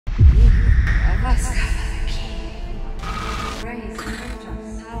Since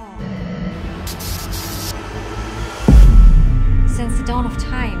the dawn of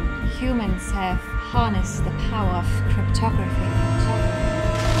time, humans have harnessed the power of cryptography.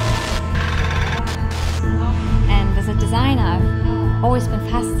 And as a designer, I've always been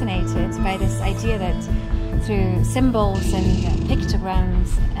fascinated by this idea that through symbols and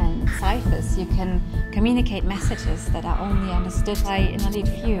pictograms and ciphers you can communicate messages that are only understood by an elite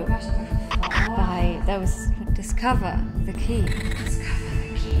few, by those who discover the key.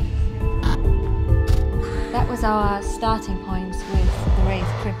 That was our starting point with the Wraith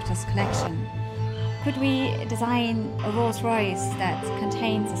Kryptos Collection. Could we design a Rolls-Royce that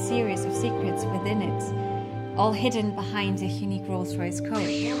contains a series of secrets within it, all hidden behind a unique Rolls-Royce code?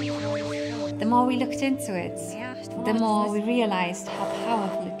 The more we looked into it, the more we realized how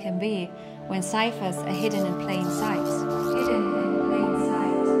powerful it can be when ciphers are hidden in plain sight.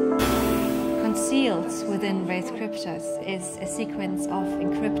 Concealed within Wraith Kryptos is a sequence of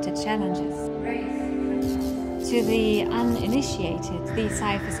encrypted challenges. To the uninitiated, these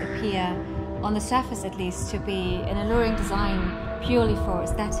ciphers appear, on the surface at least, to be an alluring design purely for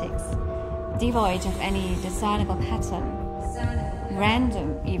aesthetics, devoid of any discernible pattern,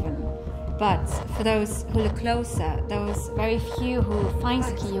 random even. But for those who look closer, those very few who find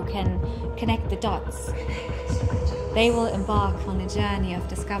the key who can connect the dots, they will embark on a journey of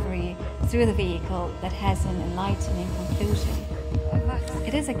discovery through the vehicle that has an enlightening conclusion.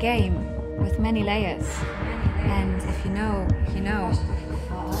 It is a game with many layers, and if you know, you know.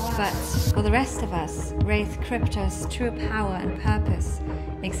 But for the rest of us, Wraith Kryptos' true power and purpose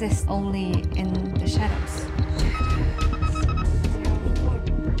exists only in the shadows.